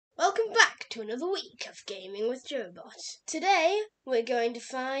Welcome back to another week of Gaming with Joebot. Today we're going to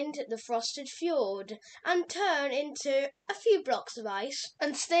find the frosted fjord and turn into a few blocks of ice,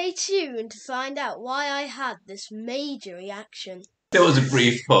 and stay tuned to find out why I had this major reaction. There was a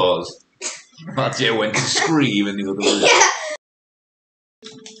brief pause. Mattia went to scream in the other room. Yeah.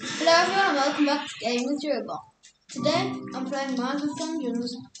 Hello everyone and welcome back to Gaming with Joebot. Today I'm playing Minecraft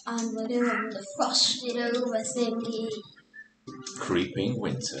Dungeons and we're doing the frosted over thingy. Creeping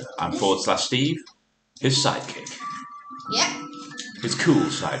winter. I'm FwdSlash Steve, his sidekick. Yep. His cool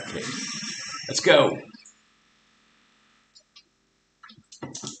sidekick. Let's go.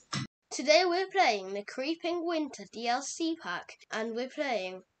 Today we're playing the Creeping Winter DLC pack and we're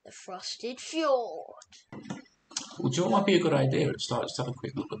playing the Frosted Fjord. Well, do you know what might be a good idea at the start? Just have a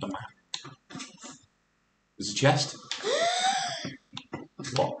quick look at the map. There's a chest.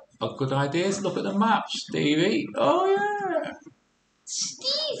 What a good idea is look at the map, Stevie. Oh yeah.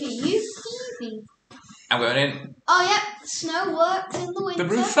 Stevie, Stevie. I'm going in. Oh yeah, snow works in the winter. The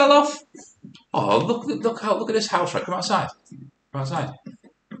roof fell off. Oh look at this house, right? Come outside. Come outside.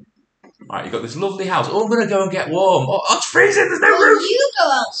 Right, you got this lovely house. Oh, I'm gonna go and get warm. Oh, it's freezing, there's no roof! You go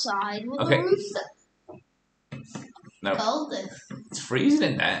outside with Okay. the roof No. cold. It's freezing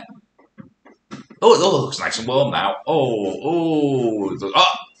in there. Oh, it looks nice and warm now. Oh.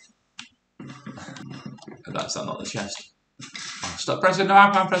 That's not the chest. Oh, stop pressing the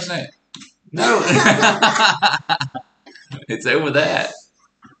map, I'm pressing it. No! It's over there.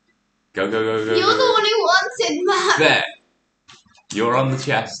 Go. You're the one who wanted map. There. You're on the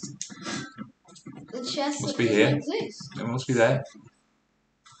chest. The chest Must be here. Exist. It must be there.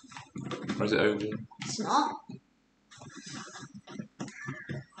 Or is it over here? It's not.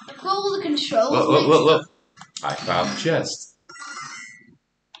 I've got all the controls. Look. I found the chest.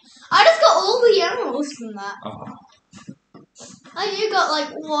 I just got all the emeralds from that. Oh. Oh, you got like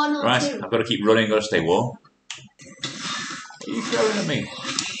one or Right, two. I've got to keep running, got to stay warm. What are you throwing at me?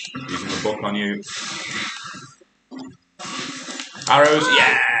 Using the book on you. Arrows,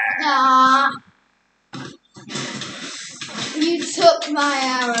 yeah! Nah. You took my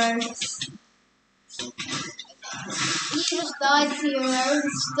arrows. You just died to your own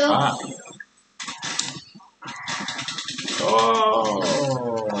stuff. Ah.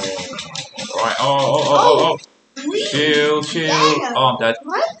 Oh! Right, oh. Shield. Damn. Oh, I'm dead.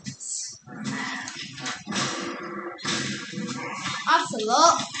 What? That's a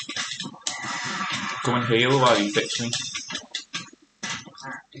lot. Come and heal while you fix me.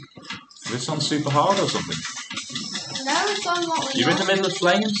 Is this on super hard or something? No, it's on what we You're in the know. middle of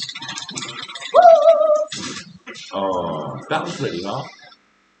flames? Woo! Oh, that was really hard.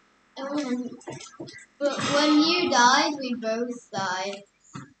 But when you died, we both died.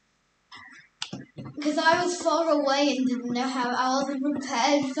 Because I was far away and didn't know how, I wasn't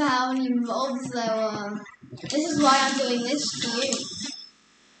prepared for how many mobs there were. This is why I'm doing this to you.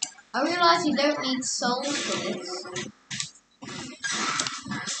 I realise you don't need souls for this.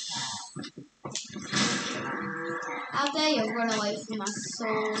 How dare you run away from my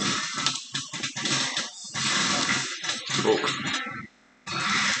soul? Look.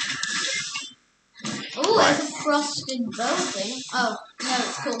 Oh, there's a frosted bow thing. Oh, no,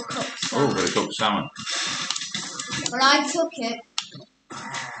 it's called cooked salmon. Oh, very cooked salmon. But I took it.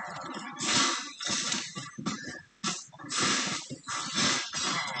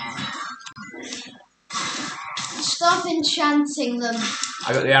 Stop enchanting them.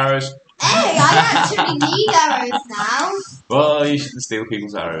 I got the arrows. Hey, I actually need arrows now. Well, you shouldn't steal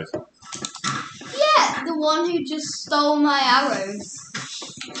people's arrows. Yeah, the one who just stole my arrows.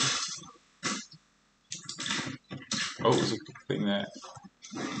 Oh, there's a thing there.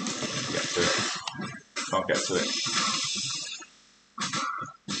 Get to it. Can't get to it.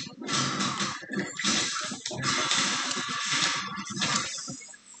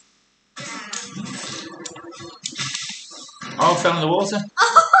 Oh, I fell in the water.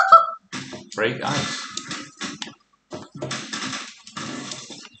 Break ice.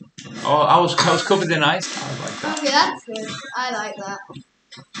 Oh, I was covered in ice. I like that. Okay, that's good. I like that.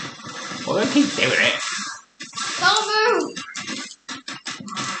 Well, don't keep doing it. Don't move!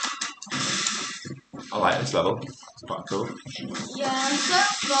 I like this level. It's quite cool. Yeah, so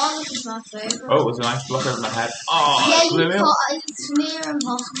far this is my favourite. Oh, there's a nice block over my head. Oh, yeah, that's blew me up. it's near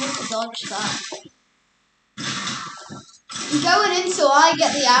impossible to dodge that. You're going in so I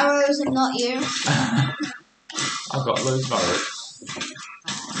get the arrows and not you. I've got loads of arrows.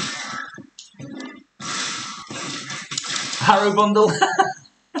 Arrow bundle.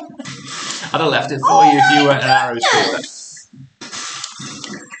 I'd have left it for you if you weren't an arrow stealer.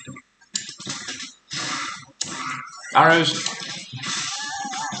 Arrows.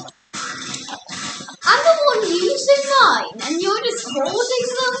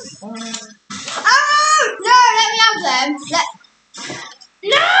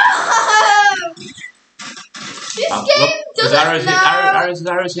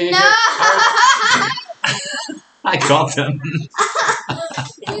 arrows here. No! I got them.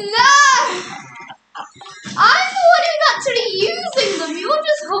 No! I'm the one who's actually using them. You're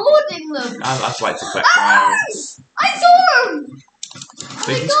just hoarding them. I like to collect my arrows. I saw them!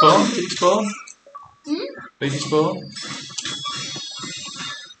 Did you spawn? Did you spawn? Hmm? Did you spawn?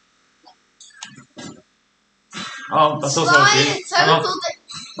 Oh, that's also Slide total.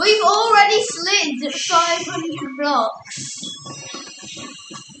 We've already slid 500 blocks.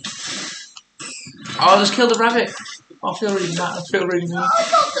 Oh, I just killed a rabbit. I feel really mad. I feel really mean. Oh, I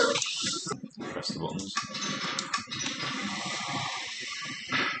got them. Press the buttons.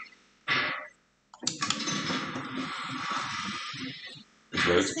 There's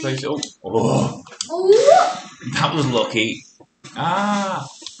loads of places. Oh, Ooh. that was lucky. Ah,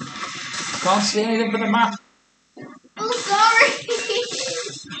 can't see anything but the map. Oh, sorry.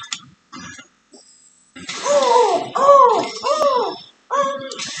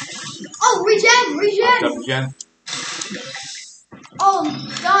 Oh, regen. Regen. Oh, I'm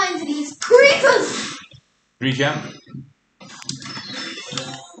dying to these creepers. Regen.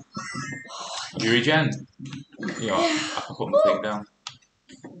 You regen? Yeah, I can put my thing down.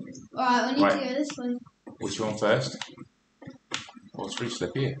 Alright, we need to go this way. Which one first? Oh, it's pretty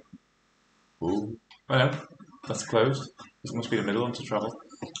slippy here. Ooh. Oh no, that's closed. This must be the middle one to travel.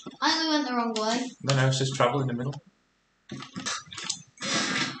 I think we went the wrong way. No, it's just travel in the middle.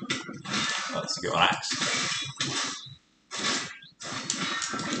 Let's go on axe.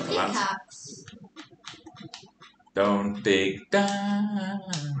 Pickaxe. Don't dig down.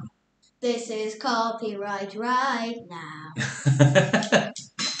 This is copyright right now.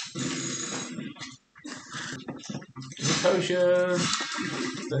 It's a potion.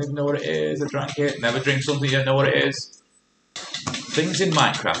 Don't even know what it is. I drank it. Never drink something you don't know what it is. Things in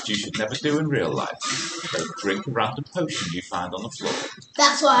Minecraft you should never do in real life. Don't drink a random potion you find on the floor.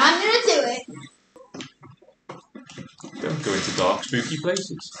 That's why I'm gonna do it. Don't go into dark, spooky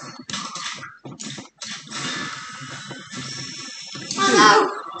places. Oh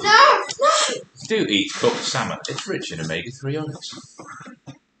no! Do eat cooked salmon. It's rich in omega-3 oils.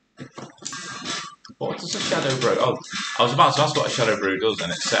 What does a shadow brew? Oh, I was about to ask what a shadow brew does,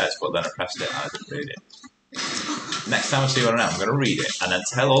 and it says, but then I pressed it and I didn't read it. Next time I see one around, I'm going to read it and then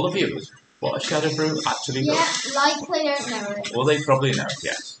tell all the viewers what a shadow brew actually does. Yeah, like they don't know it. Well, they probably know,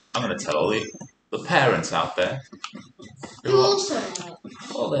 yes. I'm going to tell all the parents out there. You also know.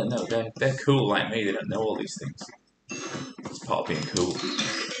 Well, they know. They're cool like me. They don't know all these things. It's part of being cool.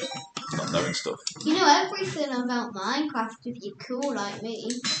 Not knowing stuff. You know everything about Minecraft if you're cool like me.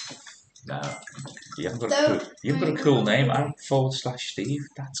 No. You haven't got a cool name. I'm FwdSlash Steve.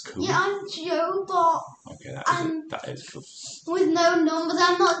 That's cool. Yeah, I'm Joebot. Okay, that is cool. With no numbers,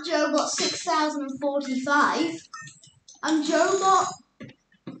 I'm not Joebot 6045. I'm Joebot.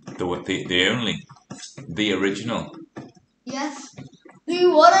 The original. Yes. The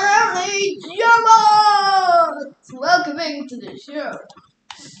one and only Joebot! Welcoming to the show.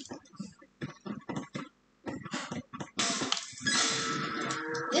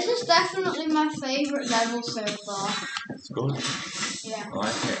 This is definitely my favourite level so far. It's good. Yeah. I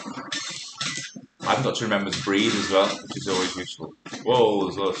like it. I haven't got to remember to breathe as well, which is always useful. Whoa,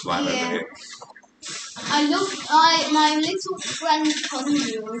 there's a lot of slime over here. My little friend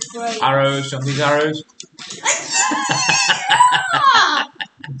Conjure was great. Arrows, jump these arrows.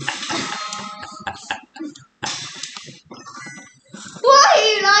 Why are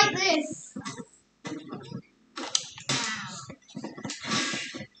you like this?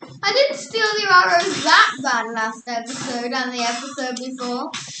 I didn't steal your arrows that bad last episode and the episode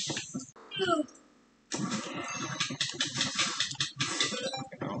before.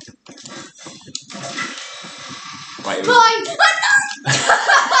 Right, Fine!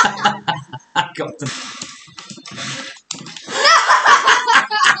 I got them.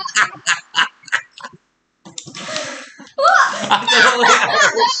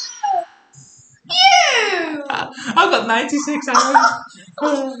 You! I've got 96 arrows.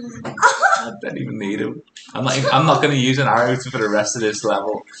 I don't even need them. I'm not going to use an arrow for the rest of this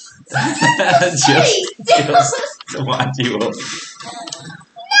level. just to wind you up.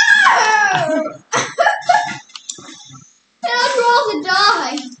 No! I'd rather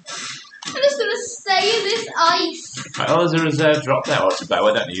die. I'm just gonna stay in this ice. Right, oh, there's a reserve drop there. Oh, it's a bow.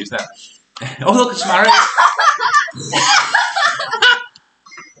 I don't use that. Oh, look, it's some arrows.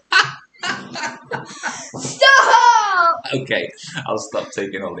 Stop! Okay, I'll stop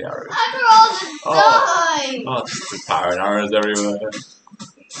taking all the arrows. I'd rather die. Oh, just a power and arrows everywhere.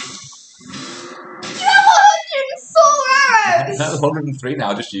 You have 104 arrows. That's 103 now.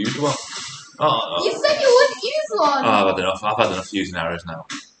 I just used one. Oh. You said you wouldn't use one. Oh, I've had enough. I've had enough using arrows now.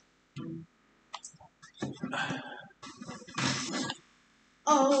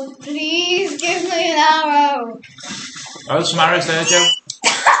 Oh, please give me an arrow. Oh, there's some arrows there, Joe.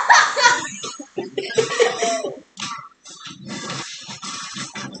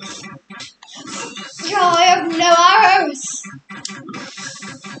 Joe, I have no arrows.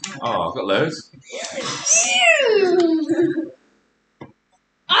 Oh, I've got loads.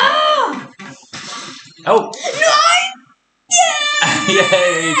 Ah! Oh! No!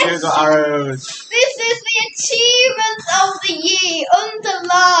 Yay! Joe got arrows. This is the achievement of the year,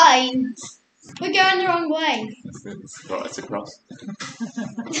 underlined. We're going the wrong way. It's across.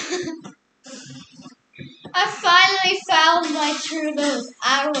 I finally found my true love,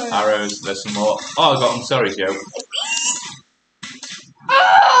 arrows. Arrows, there's some more. Oh, I got them. Sorry, Joe.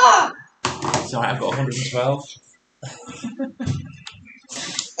 Ah! It's alright, I've got 112.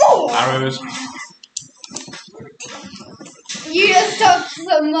 Oh! Arrows. You just took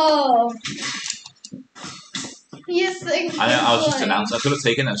some more. You think I know, I was just funny. announcing. I could have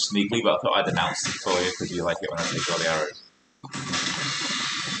taken them sneakily, but I thought I'd announce it for you because you like it when I take all the arrows.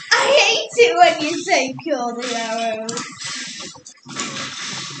 I hate it when you take all the arrows.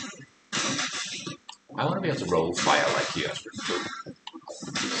 I want to be able to roll fire like you. That's pretty cool.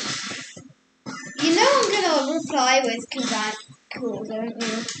 You know I'm gonna reply with because I'm cool, don't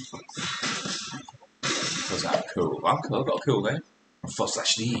you? Because I'm cool. I'm cool. I've got a cool name. I'm FwdSlash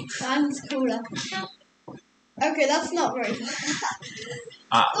Steve. Mine's cooler. Okay, that's not very good.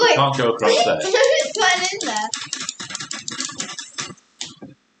 Ah, Wait. we can't go across there. Just went in there.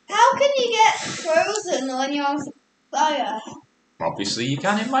 How can you get frozen when you're on fire? Obviously, you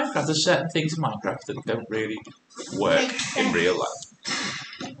can in Minecraft. There's certain things in Minecraft that don't really work in real life.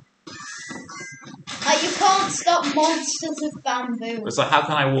 Like you can't stop monsters with bamboo. It's like, how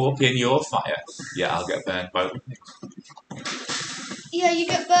can I walk in your fire? Yeah, I'll get burned by it. Yeah, you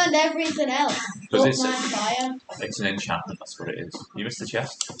get burned everything else. Because But it's my fire. It's an enchantment, that's what it is. You missed the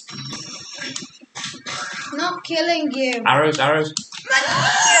chest. Not killing you. Arrows, arrows.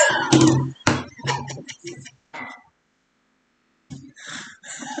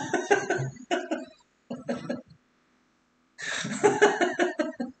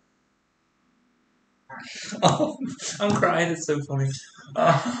 Oh, I'm crying, it's so funny.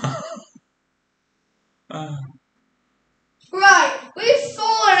 Right, we've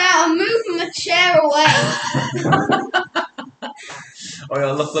fallen out. I'm moving my chair away. Oh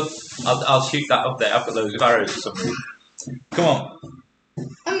yeah, look. I'll shoot that up there. I've got loads of arrows for some reason. Come on.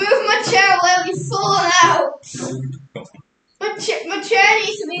 I'm moving my chair away. We've fallen out. My chair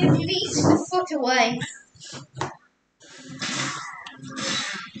needs to be at least a foot away.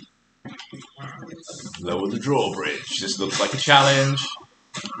 Lower the drawbridge. This looks like a challenge.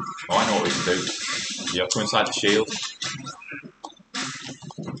 Oh, I know what we can do. You have to inside the shield.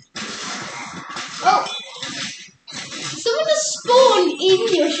 Oh! Someone just spawned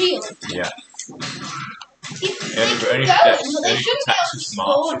in your shield. Yeah. They Only can go in, protects but they shouldn't be able to you from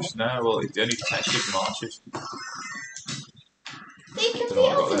spawn. archers. No, well, it only protects you from archers. They can Don't be know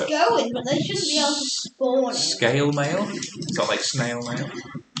what able I to got go in, but they shouldn't be able to spawn in. Scale mail? Is that like snail mail?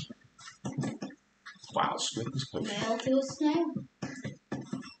 Wow, squid's potion. Mail to a snail.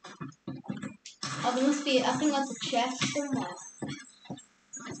 Oh, there must be, I think that's a chest somewhere.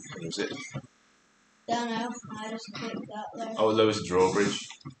 Where is it? Don't know, I just clicked that there. Oh, lowers the drawbridge.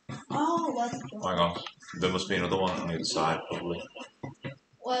 Oh, where's the door? Hang on. There must be another one on the other side, probably.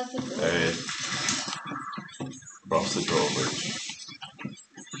 Where's the door? There it is. Across the drawbridge.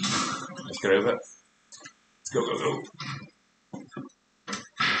 Let's get over. Let's go, go, go.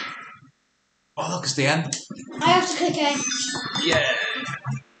 Oh, look, it's the end. I have to click A. Yeah.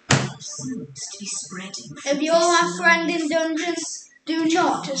 If you're my friend in dungeons, do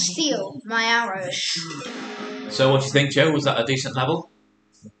not steal my arrows. So, what do you think, Joe? Was that a decent level?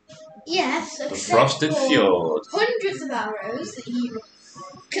 Yes, The except Frosted for Fjord. hundreds of arrows that you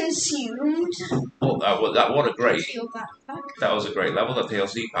consumed. Oh, what a great. Your backpack. That was a great level, that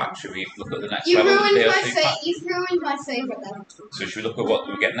DLC pack. Should we look at the next You level of the ruined DLC pack? You've ruined my favourite level. So should we look at what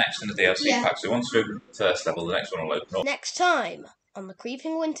we get next in the DLC Yeah. pack? So once we open the first level, the next one will open up. Next time on the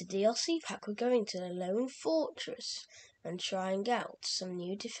Creeping Winter DLC pack, we're going to the Lone Fortress and trying out some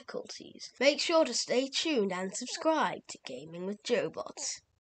new difficulties. Make sure to stay tuned and subscribe to Gaming with Joebot.